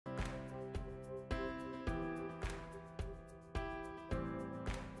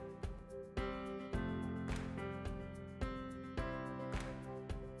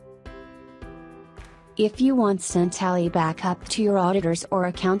If you want send Tally backup to your auditors or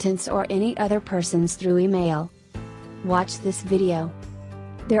accountants or any other persons through email, watch this video.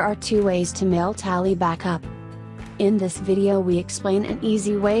 There are two ways to mail Tally backup. In this video we explain an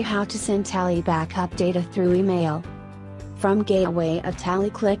easy way how to send Tally backup data through email. From Gateway of Tally,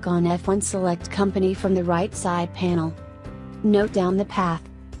 click on F1, select Company from the right side panel. Note down the path.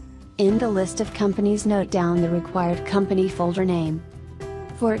 In the list of companies, note down the required company folder name.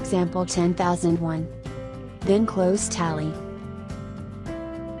 For example, 10,001. Then close Tally.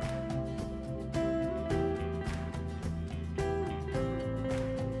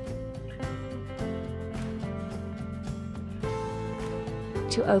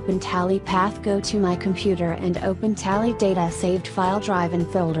 To open Tally path, go to My Computer and open Tally Data Saved File Drive and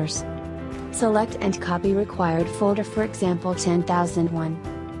Folders. Select and copy required folder, for example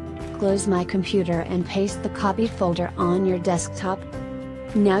 10,001. Close My Computer and paste the copied folder on your desktop.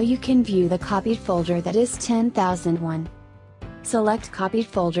 Now you can view the copied folder, that is 10,001. Select copied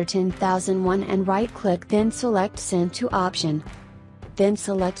folder 10,001 and right click, then select Send to option. Then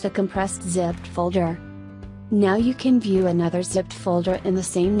select the compressed zipped folder. Now you can view another zipped folder in the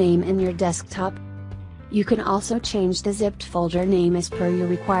same name in your desktop. You can also change the zipped folder name as per your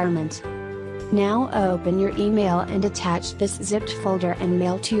requirement. Now open your email and attach this zipped folder and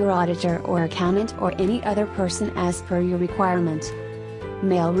mail to your auditor or accountant or any other person as per your requirement.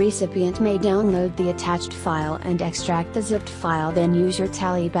 Mail recipient may download the attached file and extract the zipped file, then use your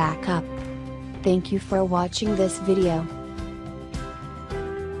Tally backup. Thank you for watching this video.